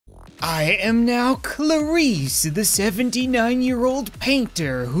I am now Clarice, the 79-year-old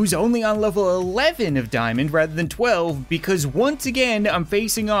painter who's only on level 11 of Diamond rather than 12 because once again I'm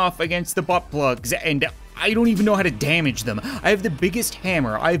facing off against the butt plugs and I don't even know how to damage them. I have the biggest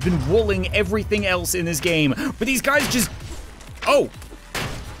hammer. I've been wooling everything else in this game, but these guys just... Oh,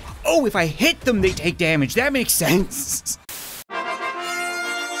 if I hit them, they take damage. That makes sense.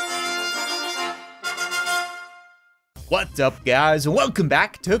 What's up, guys? Welcome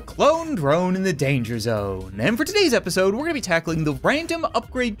back to Clone Drone in the Danger Zone. And for today's episode, we're gonna be tackling the random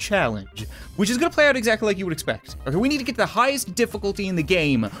upgrade challenge, which is gonna play out exactly like you would expect. Okay, we need to get the highest difficulty in the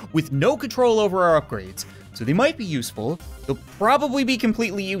game with no control over our upgrades. So they might be useful, they'll probably be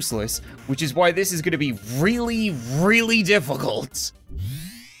completely useless, which is why this is gonna be really, really difficult.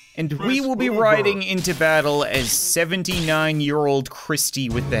 And we will be riding into battle as 79-year-old Christy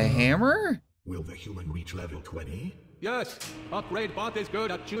with the hammer? Will the human reach level 20? Yes, Upgrade Bot is good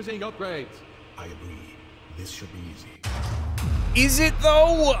at choosing upgrades. I agree. This should be easy. Is it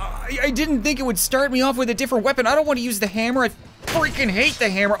though? I didn't think it would start me off with a different weapon. I don't want to use the hammer. I freaking hate the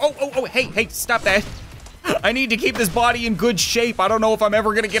hammer. Oh, hey, stop that. I need to keep this body in good shape. I don't know if I'm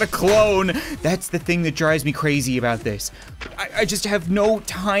ever gonna get a clone. That's the thing that drives me crazy about this. I just have no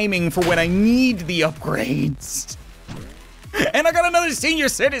timing for when I need the upgrades. And I got another senior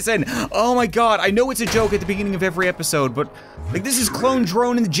citizen! Oh my god, I know it's a joke at the beginning of every episode, but like this is Clone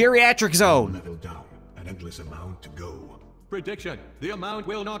Drone in the geriatric zone. Level down, an endless amount to go. Prediction, the amount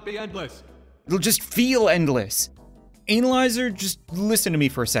will not be endless. It'll just feel endless. Analyzer, just listen to me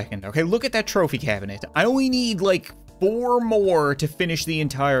for a second, okay? Look at that trophy cabinet. I only need like 4 more to finish the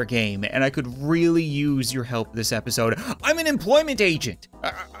entire game, and I could really use your help this episode. I'm an employment agent.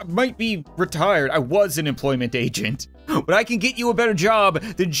 I might be retired. I was an employment agent. But I can get you a better job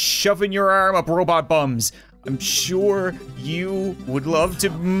than shoving your arm up robot bums. I'm sure you would love to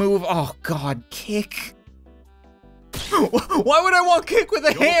move. Oh god, kick. Why would I want kick with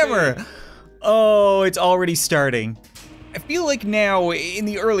a hammer? Oh, it's already starting. I feel like now, in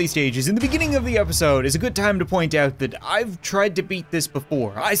the early stages, in the beginning of the episode, is a good time to point out that I've tried to beat this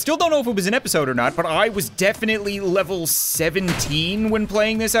before. I still don't know if it was an episode or not, but I was definitely level 17 when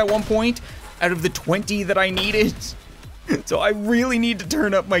playing this at one point, out of the 20 that I needed. So I really need to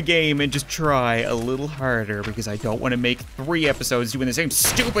turn up my game and just try a little harder because I don't want to make 3 episodes doing the same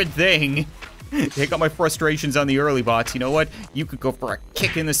stupid thing. Take out my frustrations on the early bots. You know what? You could go for a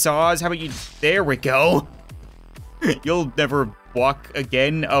kick in the saws. How about you? There we go. You'll never walk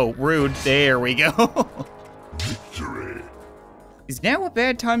again. Oh, rude. There we go. Victory. Is now a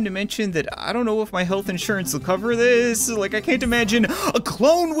bad time to mention that I don't know if my health insurance will cover this? Like, I can't imagine a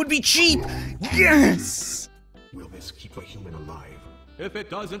clone would be cheap. Yes! Will this keep the human alive? If it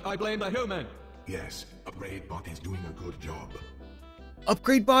doesn't, I blame the human. Yes, Upgrade Bot is doing a good job.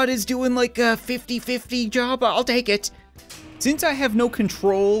 Upgrade Bot is doing like a 50-50 job. I'll take it. Since I have no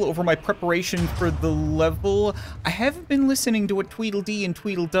control over my preparation for the level, I haven't been listening to what Tweedledee and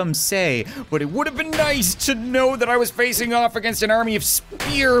Tweedledum say, but it would have been nice to know that I was facing off against an army of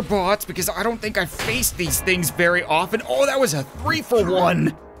spear bots because I don't think I've faced these things very often. Oh, that was a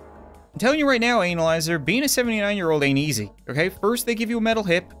 3-for-1. I'm telling you right now, Analyzer, being a 79-year-old ain't easy, okay? First they give you a metal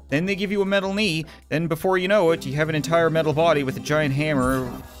hip, then they give you a metal knee, then before you know it, you have an entire metal body with a giant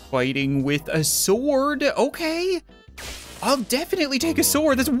hammer fighting with a sword, okay? I'll definitely take a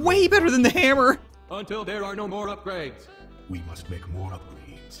sword. That's way better than the hammer. Until there are no more upgrades. We must make more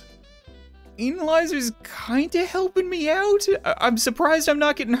upgrades. Analyzer's kinda helping me out. I'm surprised I'm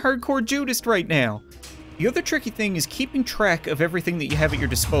not getting hardcore Judist right now. The other tricky thing is keeping track of everything that you have at your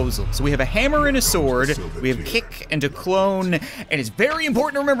disposal. So we have a hammer and a sword, we have kick and a clone, and it's very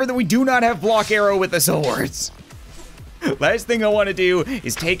important to remember that we do not have block arrow with the swords. Last thing I want to do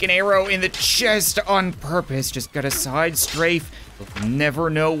is take an arrow in the chest on purpose. Just got a side strafe. You'll never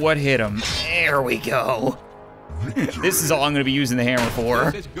know what hit him. There we go. This is all I'm going to be using the hammer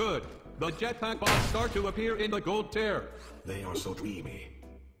for. This is good. The jetpack bots start to appear in the gold tier. They are so dreamy.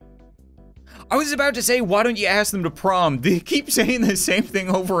 I was about to say, why don't you ask them to prom? They keep saying the same thing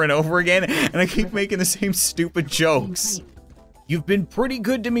over and over again, and I keep making the same stupid jokes. You've been pretty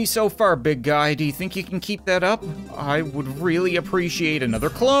good to me so far, big guy. Do you think you can keep that up? I would really appreciate another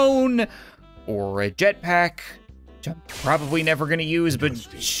clone or a jetpack, which I'm probably never gonna use, but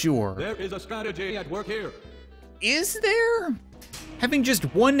sure. There is a strategy at work here. Is there? Having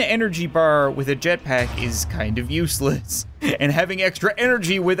just one energy bar with a jetpack is kind of useless. And having extra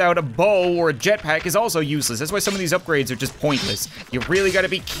energy without a bow or a jetpack is also useless. That's why some of these upgrades are just pointless. You really gotta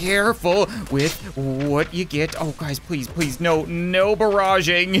be careful with what you get. Oh, guys, please, please, no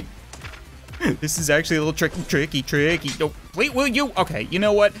barraging. This is actually a little tricky. No, wait, will you? Okay, you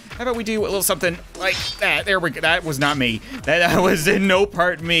know what? How about we do a little something like that? There we go. That was not me. That was in no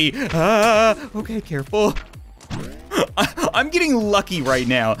part me. Okay, careful. I'm getting lucky right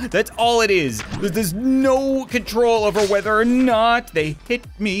now. That's all it is. There's no control over whether or not they hit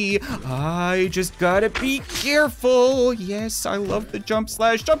me. I just gotta be careful. Yes, I love the jump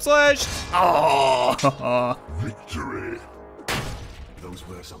slash. Oh! Victory. Those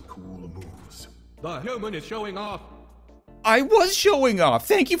were some cool moves. The human is showing off. I was showing off.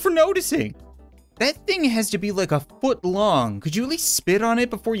 Thank you for noticing. That thing has to be like a foot long. Could you at least spit on it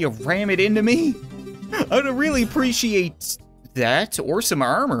before you ram it into me? I'd really appreciate that, or some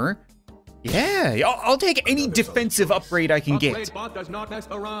armor. Yeah, I'll take any defensive upgrade I can get. Upgrade bot does not mess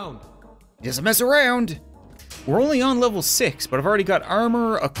around. Doesn't mess around. We're only on level 6, but I've already got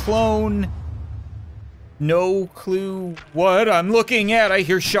armor, a clone. No clue what I'm looking at. I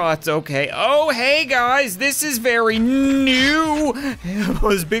hear shots, okay. Oh, hey guys, this is very new.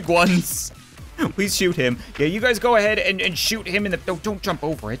 Those big ones. Please shoot him. Yeah, you guys go ahead and shoot him in the, don't jump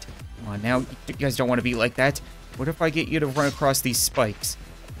over it. Come on now, you guys don't want to be like that. What if I get you to run across these spikes?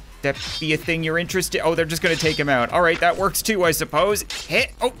 That be a thing you're interested? Oh, they're just gonna take him out. All right, that works too, I suppose.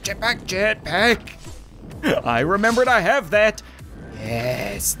 Hit, oh, jetpack. I remembered I have that.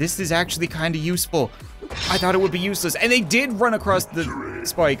 Yes, this is actually kind of useful. I thought it would be useless, and they did run across the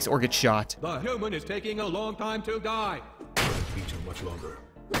spikes or get shot. The human is taking a long time to die. Won't be too much longer.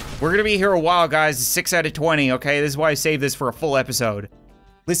 We're gonna be here a while, guys. 6 out of 20, okay? This is why I saved this for a full episode.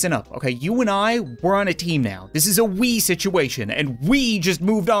 Listen up, okay? You and I, we're on a team now. This is a we situation, and we just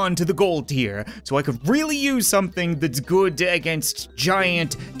moved on to the gold tier. So I could really use something that's good against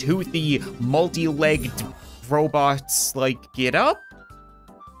giant, toothy, multi-legged robots like Get Up.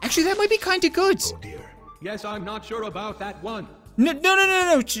 Actually, that might be kind of good. Oh dear. Yes, I'm not sure about that one.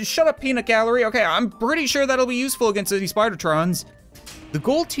 No. Shut up, Peanut Gallery. Okay, I'm pretty sure that'll be useful against these Spidertrons. The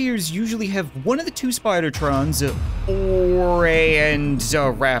gold tiers usually have one of the 2 Spidertrons, or a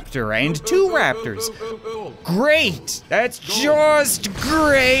raptor, and 2 raptors. Great! That's just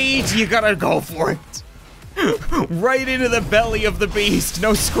great! You gotta go for it. Right into the belly of the beast.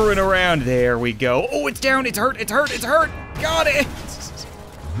 No screwing around. There we go. Oh, it's down. It's hurt. Got it.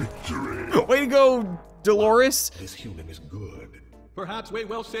 Victory. Way to go, Dolores. This human is good. Perhaps we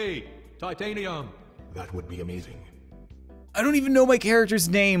will see. Titanium. That would be amazing. I don't even know my character's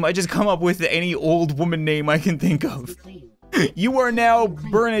name. I just come up with any old woman name I can think of. You are now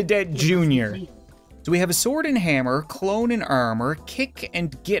Bernadette Jr. So we have a sword and hammer, clone and armor, kick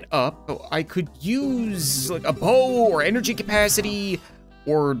and get up. I could use like a bow or energy capacity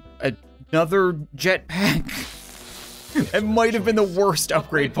or another jetpack. It might have been the worst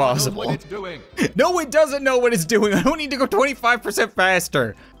upgrade possible. What it's doing. No, it doesn't know what it's doing. I don't need to go 25%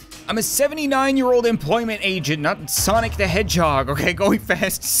 faster. I'm a 79-year-old employment agent, not Sonic the Hedgehog, okay? Going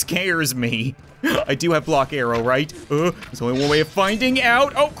fast scares me. I do have block arrow, right? There's only one way of finding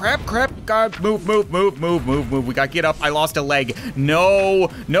out. Oh, crap. God, move. We gotta get up. I lost a leg. No,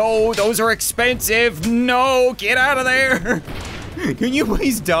 those are expensive. No, get out of there. Can you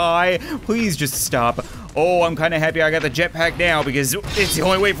please die? Please just stop. Oh, I'm kind of happy I got the jetpack now because it's the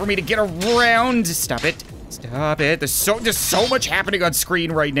only way for me to get around. Stop it. There's so much happening on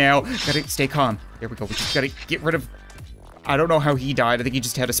screen right now. Gotta stay calm. There we go. We just gotta get rid of... I don't know how he died. I think he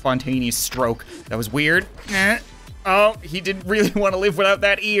just had a spontaneous stroke. That was weird. Oh, he didn't really want to live without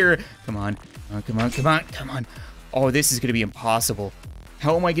that ear. Come on. Oh, this is gonna be impossible.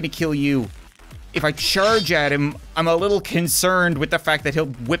 How am I gonna kill you? If I charge at him, I'm a little concerned with the fact that he'll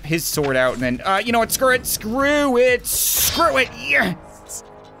whip his sword out and then, you know what, screw it, yes!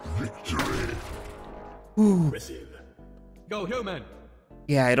 Victory. Ooh. Impressive. Go human.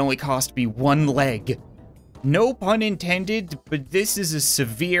 Yeah, it only cost me 1 leg. No pun intended, but this is a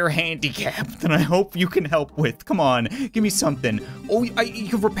severe handicap that I hope you can help with. Come on, give me something. Oh, you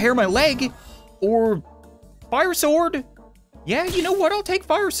can repair my leg, or fire sword. Yeah, you know what? I'll take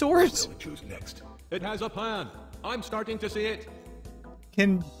fire swords. What will we choose next? It has a plan. I'm starting to see it.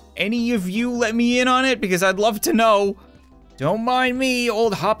 Can any of you let me in on it? Because I'd love to know. Don't mind me,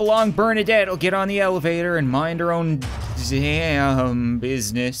 old hop-along Bernadette will get on the elevator and mind her own damn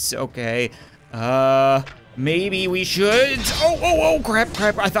business. Okay, maybe we should. Oh, crap.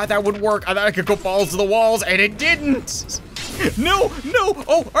 I thought that would work. I thought I could go balls to the walls, and it didn't. No.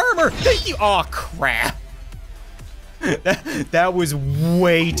 Oh, armor, thank you. Oh, crap. That was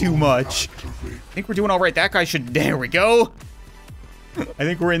way too much. I think we're doing all right. That guy should, there we go. I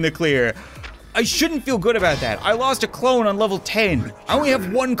think we're in the clear. I shouldn't feel good about that. I lost a clone on level 10. I only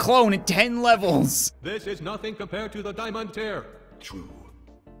have 1 clone at 10 levels. This is nothing compared to the diamond tier. True.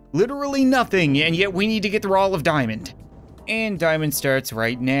 Literally nothing, and yet we need to get through all of Diamond. And Diamond starts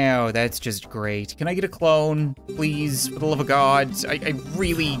right now. That's just great. Can I get a clone, please? For the love of God, I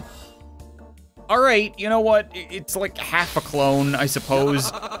really... All right, you know what? It's like half a clone, I suppose.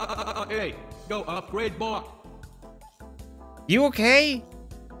 Hey, go upgrade bot. You okay?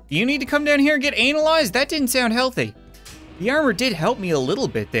 Do you need to come down here and get analyzed? That didn't sound healthy. The armor did help me a little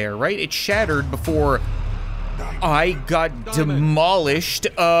bit there, right? It shattered before I got demolished.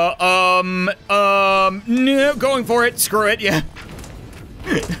 No, going for it, screw it, yeah.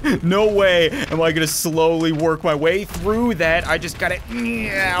 No way am I gonna slowly work my way through that. I just gotta,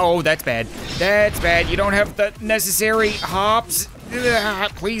 oh, that's bad. That's bad, you don't have the necessary hops.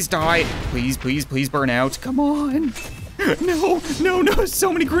 Please die, please, please, please burn out, come on. No, no, no,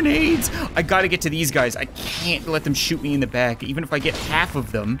 so many grenades. I gotta get to these guys. I can't let them shoot me in the back. Even if I get half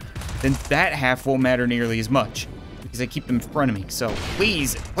of them, then that half won't matter nearly as much because I keep them in front of me. So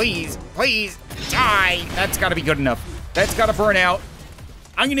please, please, please die. That's gotta be good enough. That's gotta burn out.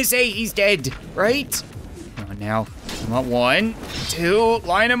 I'm gonna say he's dead, right? Come on now, come on, 1, 2,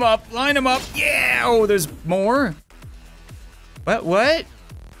 line him up, yeah! Oh, there's more? What?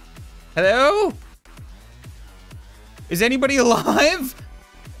 Hello? Is anybody alive?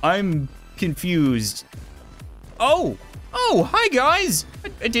 I'm confused. Oh, hi guys.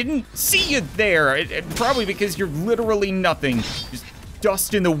 I didn't see you there. Probably because you're literally nothing. Just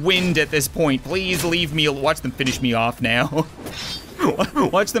dust in the wind at this point. Please leave me, watch them finish me off now.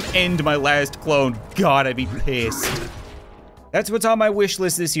 Watch them end my last clone. God, I'd be pissed. That's what's on my wish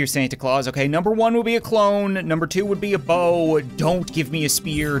list this year, Santa Claus. Okay, number 1 would be a clone. Number 2 would be a bow. Don't give me a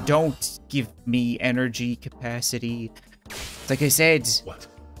spear. Don't give me energy capacity. Like I said. What?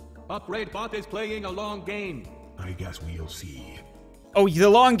 Upgrade bot is playing a long game. I guess we'll see. Oh, the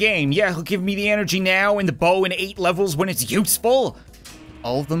long game. Yeah, he'll give me the energy now and the bow in 8 levels when it's useful.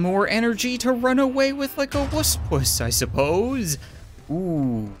 All the more energy to run away with like a wuss, I suppose.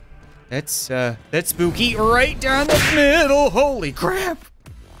 Ooh. That's spooky. Right down the middle. Holy crap.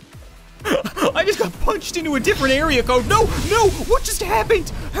 I just got punched into a different area code. No, what just happened?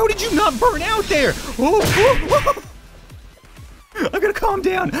 How did you not burn out there? Oh. I gotta calm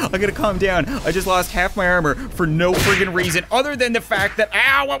down. I just lost half my armor for no friggin' reason other than the fact that,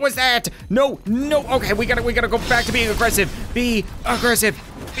 ow, what was that? No, okay, we gotta go back to being aggressive. Be aggressive.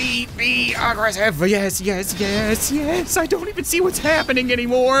 Be aggressive. Yes. I don't even see what's happening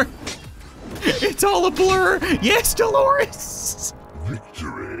anymore. It's all a blur. Yes, Dolores.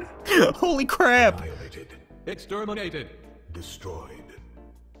 Victory. Holy crap. Violated. Exterminated. Destroyed.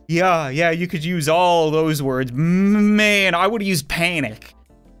 Yeah, you could use all those words. Man, I would've used panic.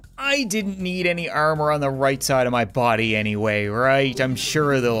 I didn't need any armor on the right side of my body anyway, right? I'm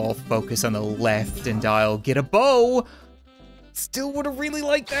sure they'll all focus on the left and I'll get a bow. Still would've really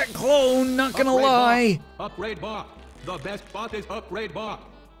liked that clone, not gonna lie. Upgrade bot. The best bot is upgrade bot.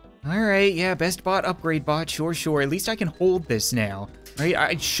 All right, yeah, best bot, upgrade bot, sure. At least I can hold this now, right?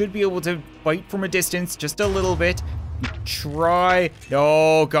 I should be able to fight from a distance just a little bit. Try.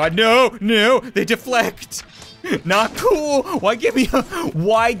 Oh God, no, they deflect. Not cool. Why give me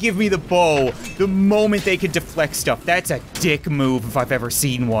the bow the moment they can deflect stuff? That's a dick move if I've ever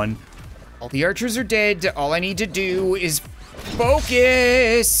seen one. All the archers are dead. All I need to do is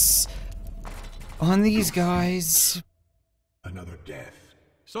focus on these guys. Another death.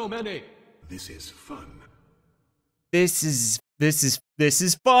 So many. This is fun. This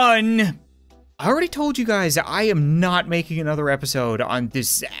is fun. I already told you guys I am not making another episode on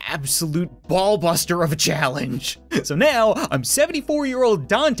this absolute ballbuster of a challenge. So now I'm 74-year-old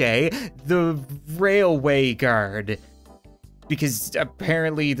Dante, the railway guard. Because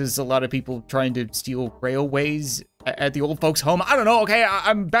apparently there's a lot of people trying to steal railways at the old folks' home. I don't know, okay,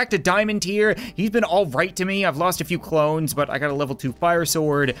 I'm back to Diamond tier. He's been all right to me. I've lost a few clones, but I got a level 2 fire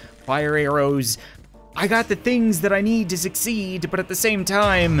sword, fire arrows. I got the things that I need to succeed, but at the same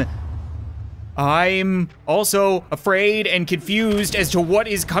time, I'm also afraid and confused as to what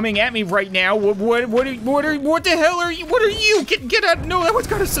is coming at me right now. What the hell are you? What are you? Get out! No, that one's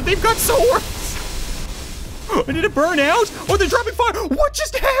got they've got swords. Did it burn out? Oh, they're dropping fire. What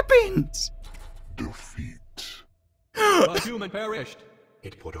just happened? Defeat. A human perished.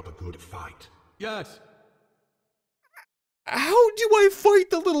 It put up a good fight. Yes. How do I fight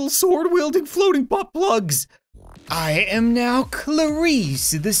the little sword-wielding floating butt plugs? I am now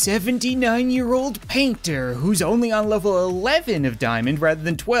Clarice, the 79-year-old painter who's only on level 11 of Diamond rather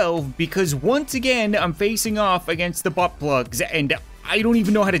than 12 because once again I'm facing off against the butt plugs and I don't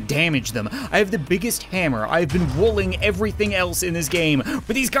even know how to damage them. I have the biggest hammer. I've been wooling everything else in this game,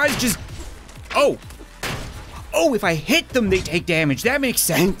 but these guys just... Oh! Oh, if I hit them, they take damage. That makes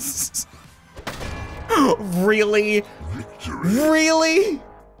sense. Really? Victory. Really?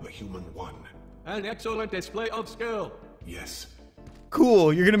 The human won. An excellent display of skill. Yes.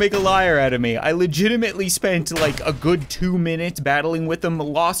 Cool, you're gonna make a liar out of me. I legitimately spent like a good 2 minutes battling with them,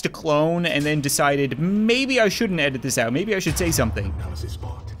 lost a clone, and then decided maybe I shouldn't edit this out. Maybe I should say something. Analysis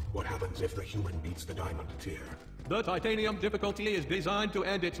bot. What happens if the human beats the diamond tier? The titanium difficulty is designed to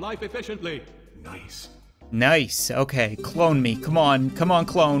end its life efficiently. Nice. Nice, okay, clone me. Come on,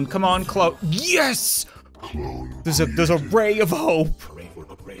 clone, come on, clone. Yes! Clone. There's a ray of hope. Hooray for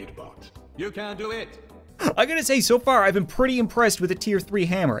upgrade bot. You can do it. I gotta say, so far, I've been pretty impressed with the tier 3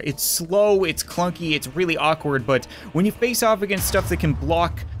 hammer. It's slow, it's clunky, it's really awkward, but when you face off against stuff that can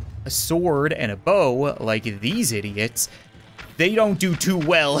block a sword and a bow, like these idiots, they don't do too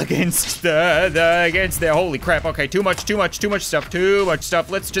well against the holy crap. Okay, too much stuff.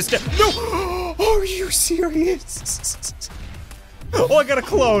 Let's just, no! Are you serious? Oh, I got a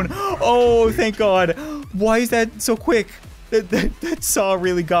clone. Oh, thank God. Why is that so quick? That saw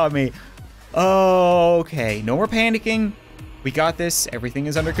really got me. Okay, no more panicking. We got this. Everything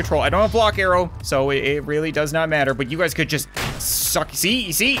is under control. I don't have block arrow, so it really does not matter. But you guys could just suck.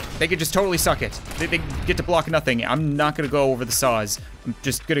 See? They could just totally suck it. They get to block nothing. I'm not gonna go over the saws. I'm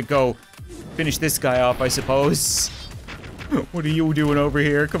just gonna go finish this guy off, I suppose. What are you doing over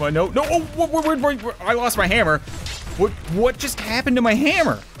here? Come on, no. Oh, I lost my hammer. What just happened to my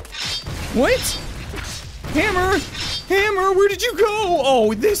hammer? What? Hammer, where did you go?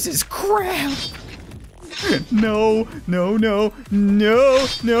 Oh, this is crap. No, don't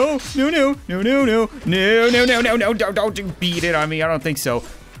beat it on me. I don't think so.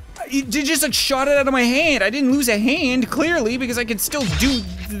 You just like shot it out of my hand. I didn't lose a hand, clearly, because I can still do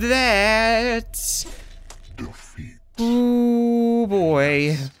that. Defeat. Ooh,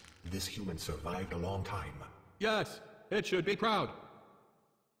 boy. This human survived a long time. Yes, it should be proud.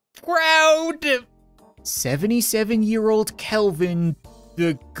 Proud. 77-year-old Kelvin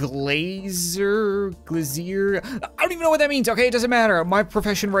the Glazier? I don't even know what that means, okay? It doesn't matter. My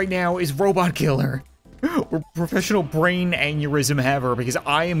profession right now is robot killer. Or professional brain aneurysm haver, because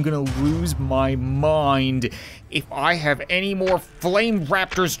I am gonna lose my mind if I have any more flame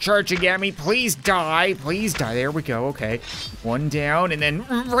raptors charging at me. Please die. Please die. There we go. Okay. One down, and then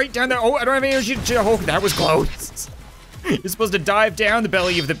right down there. Oh, I don't have energy to... Oh, that was close. You're supposed to dive down the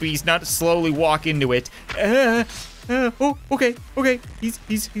belly of the beast, not slowly walk into it. Oh, okay.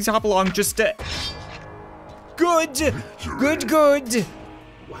 He's hop along. Just, good.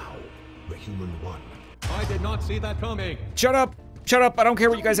 Wow. The human won. I did not see that coming. Shut up. I don't care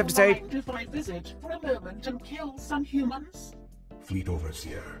what you guys have to say. Mind if I visit for a moment and kill some humans? Fleet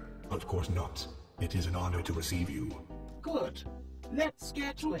Overseer. Of course not. It is an honor to receive you. Good. Let's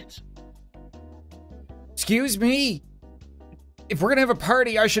get to it. Excuse me? If we're gonna have a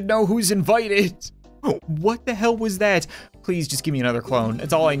party, I should know who's invited. What the hell was that? Please just give me another clone.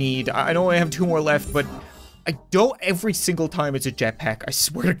 That's all I need. I know I have 2 more left, but I don't every single time it's a jetpack. I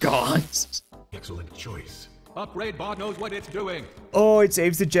swear to God. Excellent choice. Upgrade bot knows what it's doing. Oh, it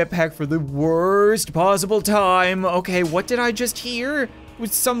saves the jetpack for the worst possible time. Okay, what did I just hear?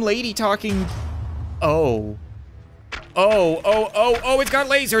 Was some lady talking? Oh, it's got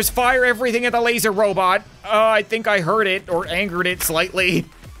lasers. Fire everything at the laser robot. I think I heard it or angered it slightly.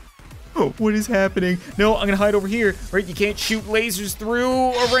 What is happening? No, I'm gonna hide over here. Right, you can't shoot lasers through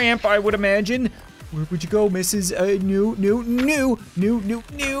a ramp, I would imagine. Where would you go, Mrs.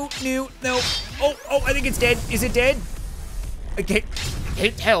 No. Oh, I think it's dead. Is it dead? I can't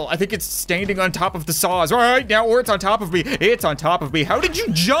tell. I think it's standing on top of the saws. All right, now, or it's on top of me. It's on top of me. How did you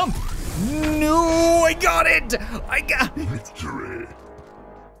jump? No, I got it. Victory.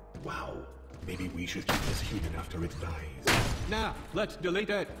 Wow. Maybe we should keep this human after it dies. Now, let's delete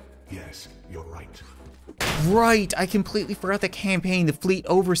it. Yes, you're right. Right, I completely forgot the campaign, the Fleet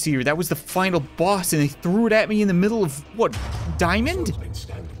Overseer. That was the final boss, and they threw it at me in the middle of, what, Diamond? Swordsmen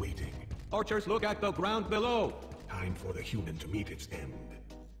stand waiting. Archers, look at the ground below. Time for the human to meet its end.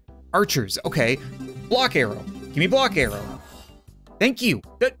 Archers, okay. Block arrow. Give me block arrow. Thank you.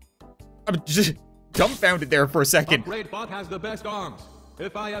 I'm just dumbfounded there for a second. Upgrade bot has the best arms.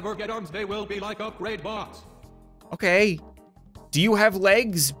 If I ever get arms, they will be like upgrade bots. Okay. Do you have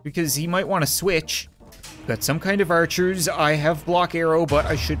legs? Because he might want to switch. Got some kind of archers. I have block arrow, but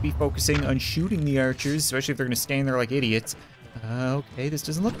I should be focusing on shooting the archers, especially if they're gonna stand there like idiots. Okay, this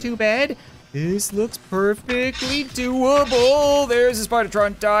doesn't look too bad. This looks perfectly doable. There's a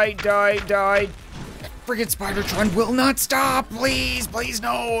Spidertron. Die. Friggin' Spidertron will not stop. Please,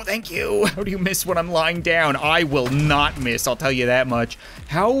 no. Thank you. How do you miss when I'm lying down? I will not miss, I'll tell you that much.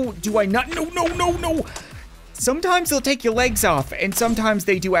 How do I not? No. Sometimes they'll take your legs off, and sometimes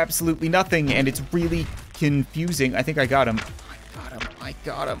they do absolutely nothing, and it's really confusing. I think I got him. I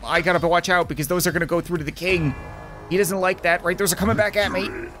gotta watch out, because those are gonna go through to the king. He doesn't like that, right? Those are coming back at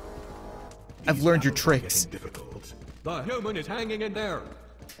me. I've learned your tricks. The human is hanging in there.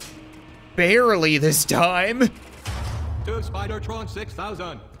 Barely this time. 2 Spidertron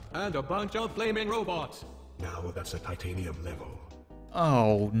 6000 and a bunch of flaming robots. Now that's a titanium level.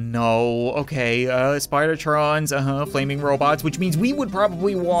 Oh no. Okay, Spidertrons, flaming robots, which means we would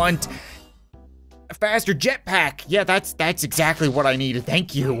probably want a faster jetpack. Yeah, that's exactly what I needed.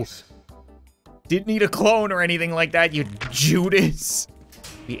 Thank you. Didn't need a clone or anything like that, you Judas.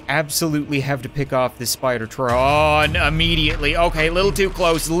 We absolutely have to pick off this Spidertron immediately. Okay, little too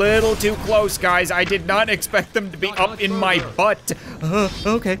close, guys. I did not expect them to be up in my butt.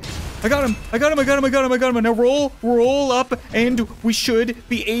 Okay. I got him. Now roll up, and we should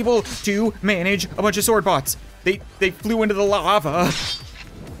be able to manage a bunch of sword bots. They flew into the lava.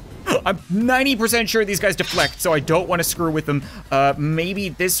 I'm 90% sure these guys deflect, so I don't want to screw with them. Maybe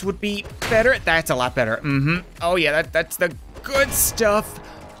this would be better. That's a lot better. Oh yeah, that's the good stuff.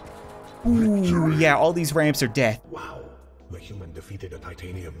 Ooh, yeah, all these ramps are death. Wow, the human defeated a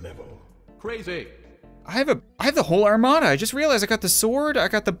titanium level. Crazy. I have the whole armada. I just realized I got the sword, I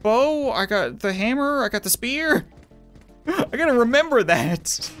got the bow, I got the hammer, I got the spear. I gotta remember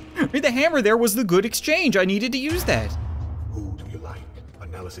that. I mean, the hammer there was the good exchange. I needed to use that. Who do you like?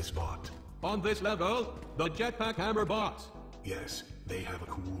 Analysis bot. On this level, the jetpack hammer bots. Yes, they have a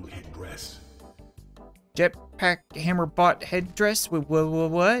cool headdress. Jetpack hammer bot headdress?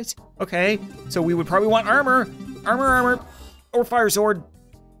 What? Okay, so we would probably want armor, or fire sword.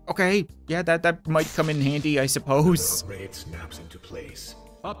 Okay, yeah, that might come in handy, I suppose. Upgrade snaps into place.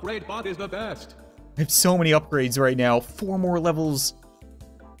 Upgrade bot is the best. I have so many upgrades right now. 4 more levels.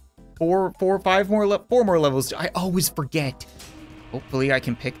 4 more levels. I always forget. Hopefully I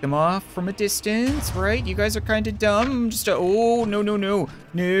can pick them off from a distance, right? You guys are kind of dumb. Oh, no.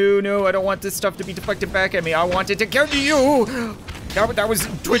 No, I don't want this stuff to be deflected back at me. I want it to go to you. That was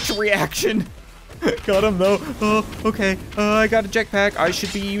Twitch reaction. Got him though. Oh, okay. I got a jetpack. I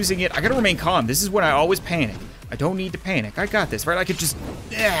should be using it. I gotta remain calm. This is when I always panic. I don't need to panic. I got this, right? I could just,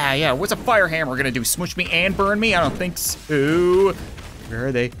 yeah. What's a fire hammer gonna do? Smush me and burn me? I don't think so. Where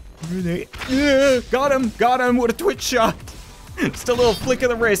are they? Got him. What a Twitch shot. Just a little flick of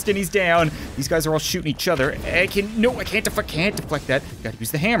the wrist and he's down. These guys are all shooting each other. I can't deflect that. Gotta use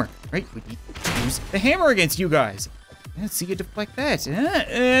the hammer, right? We need to use the hammer against you guys. Let's see you deflect that.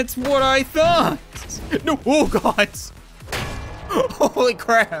 That's what I thought. No, oh God. Holy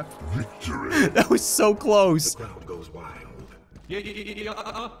crap. Victory. That was so close. The crowd goes wild.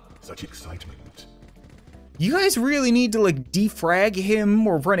 Yeah. Such excitement. You guys really need to like defrag him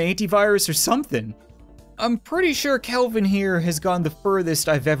or run antivirus or something. I'm pretty sure Kelvin here has gone the furthest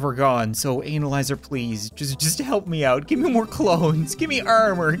I've ever gone, so Analyzer, please, just help me out. Give me more clones, give me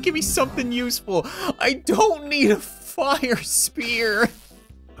armor, give me something useful. I don't need a fire spear.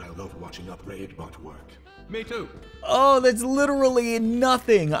 I love watching upgrade bot work. Me too. Oh, that's literally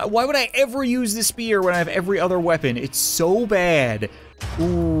nothing. Why would I ever use the spear when I have every other weapon? It's so bad.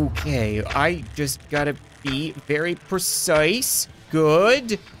 Okay, I just gotta be very precise.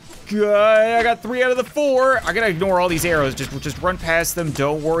 Good. I got 3 out of the 4. I gotta ignore all these arrows. Just run past them.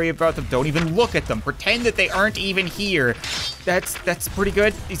 Don't worry about them. Don't even look at them. Pretend that they aren't even here. That's pretty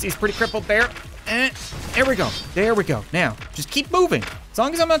good. He's pretty crippled there. There we go. Now, just keep moving. As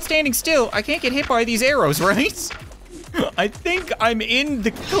long as I'm not standing still, I can't get hit by these arrows, right? I think I'm in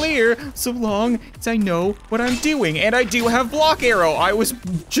the clear so long as I know what I'm doing. And I do have block arrow. I was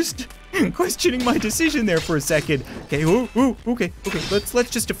just questioning my decision there for a second. Okay, okay. Let's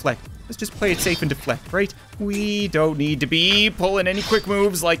just deflect. Let's just play it safe and deflect, right? We don't need to be pulling any quick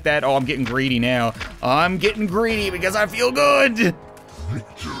moves like that. Oh, I'm getting greedy now. I'm getting greedy because I feel good.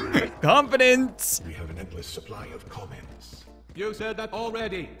 Victory. Confidence. We have an endless supply of comments. You said that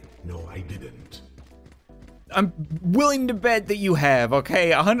already. No, I didn't. I'm willing to bet that you have,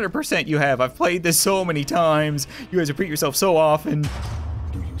 okay? 100% you have. I've played this so many times. You guys repeat yourself so often.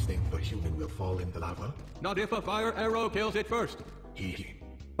 Do you think the human will fall in the lava? Not if a fire arrow kills it first.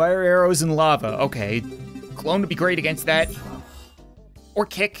 Fire arrows and lava, okay. Clone would be great against that. Or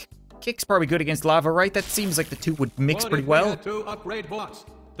kick. Kick's probably good against lava, right? That seems like the two would mix pretty well. What if we had to upgrade bots?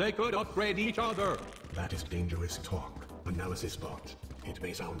 They could upgrade each other. That is dangerous talk. Analysis bot. It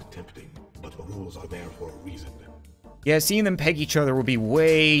may sound tempting, but the rules are there for a reason. Yeah, seeing them peg each other would be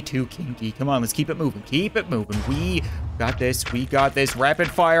way too kinky. Come on, let's keep it moving. Keep it moving. We got this.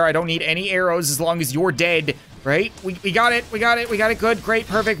 Rapid fire. I don't need any arrows as long as you're dead. right? We got it, we got it, we got it. Good, great,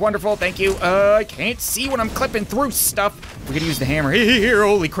 perfect, wonderful, thank you. I can't see when I'm clipping through stuff. We're gonna use the hammer here.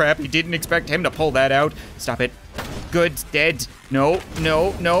 Holy crap, he didn't expect him to pull that out. Stop it. Good, dead. No,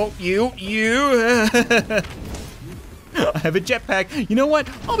 no, no, you. I have a jetpack. You know what?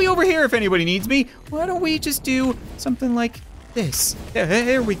 I'll be over here if anybody needs me. Why don't we just do something like this?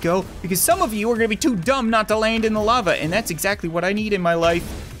 There we go. Because some of you are gonna be too dumb not to land in the lava, and that's exactly what I need in my life.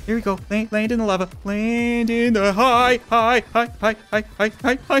 Here we go. Land in the lava. Land in the high.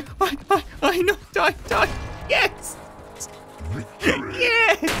 No, die. Yes.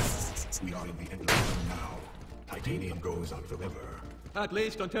 Yes. We are in the end of the now. Titanium goes on forever. At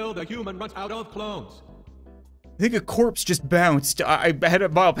least until the human runs out of clones. I think a corpse just bounced. I had a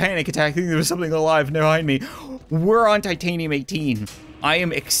mild panic attack thinking there was something alive behind me. We're on Titanium 18. I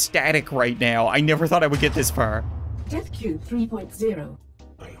am ecstatic right now. I never thought I would get this far. Death Cube 3.0.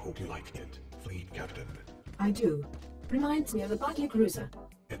 I hope you liked it, Fleet Captain. I do. Reminds me of a battle cruiser.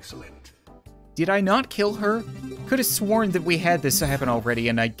 Excellent. Did I not kill her? Could have sworn that we had this happen already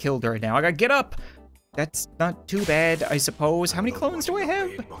and I killed her. Now I gotta get up. That's not too bad, I suppose. How many clones do I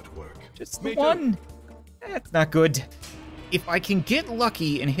have? Just the one. That's not good. If I can get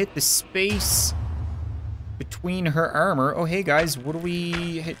lucky and hit the space between her armor. Oh, hey guys, what are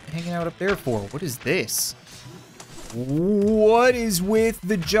we hanging out up there for? What is this? What is with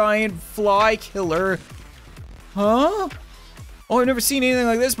the giant fly killer? Huh? Oh, I've never seen anything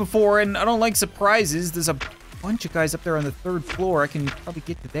like this before, and I don't like surprises. There's a bunch of guys up there on the 3rd floor. I can probably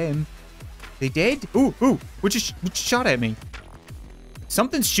get to them. They dead? Ooh, what just shot at me?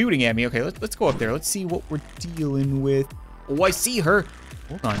 Something's shooting at me. Okay, let's go up there. Let's see what we're dealing with. Oh, I see her.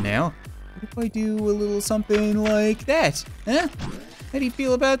 Hold on now. What if I do a little something like that? Huh? How do you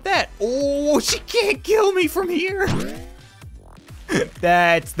feel about that? Oh, she can't kill me from here.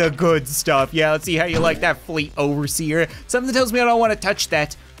 That's the good stuff. Yeah, let's see how you like that, Fleet Overseer. Something tells me I don't want to touch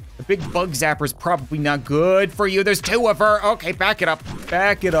that. The big bug zapper's probably not good for you. There's 2 of her. Okay, back it up.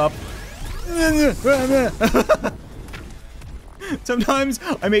 Back it up. Sometimes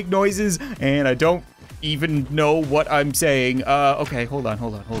I make noises and I don't even know what I'm saying. Okay, hold on.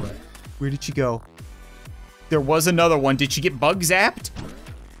 Where did she go? There was another one. Did she get bug zapped?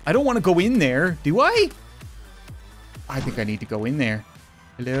 I don't want to go in there, do I? I think I need to go in there.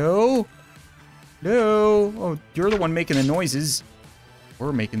 Hello? Hello? Oh, you're the one making the noises.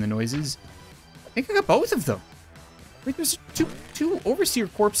 We're making the noises. I think I got both of them. Wait, there's two Overseer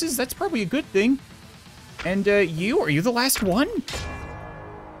corpses. That's probably a good thing. And are you the last one?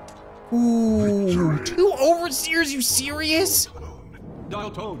 Ooh, 2 Overseers, you serious? Dial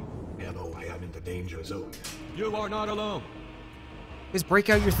tone. Hello, I am in the danger zone. You are not alone. Guys, break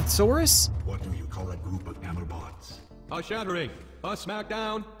out your thesaurus? What do you call a group of hammerbots? A shattering. A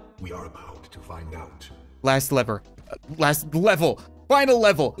smackdown. We are about to find out. Last lever. Last level. Final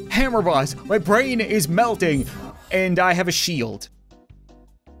level. Hammer boss. My brain is melting. And I have a shield.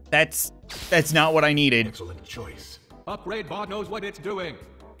 That's not what I needed. Excellent choice. Upgrade bot knows what it's doing.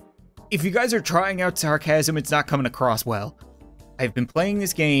 If you guys are trying out sarcasm, it's not coming across well. I've been playing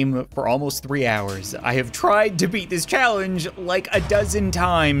this game for almost 3 hours. I have tried to beat this challenge like a dozen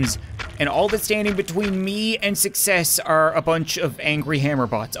times, and all that's standing between me and success are a bunch of angry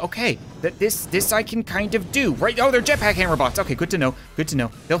hammerbots. Okay, this I can kind of do, right? Oh, they're jetpack hammerbots. Okay, good to know, good to know.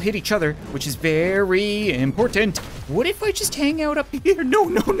 They'll hit each other, which is very important. What if I just hang out up here? No,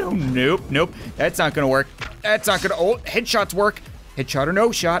 nope. That's not gonna work. That's not gonna, oh, headshots work. Headshot or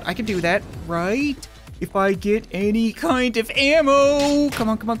no shot, I can do that, right? If I get any kind of ammo. Come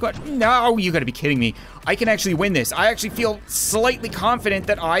on. No, you gotta be kidding me. I can actually win this. I actually feel slightly confident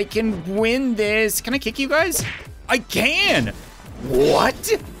that I can win this. Can I kick you guys? I can.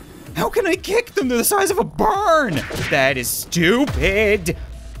 What? How can I kick them? They're the size of a barn. That is stupid.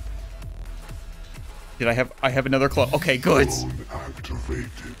 Did I have another claw? Okay, good.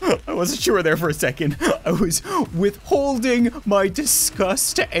 I wasn't sure there for a second. I was withholding my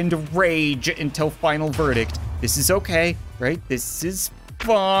disgust and rage until final verdict. This is okay, right? This is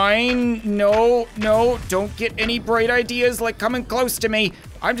fine. No, don't get any bright ideas like coming close to me.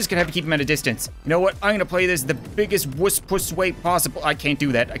 I'm just gonna have to keep him at a distance. You know what? I'm gonna play this the biggest wuss-puss way possible. I can't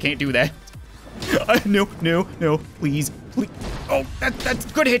do that. No, please. Oh, that's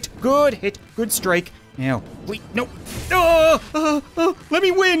good hit, good strike. Now, please, no. Let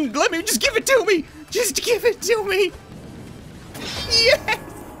me win. Let me just give it to me. Just give it to me. Yes.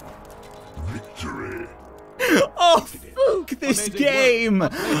 Victory. Oh, fuck this game.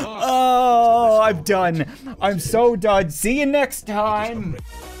 Oh, I'm done. I'm so done. See you next time.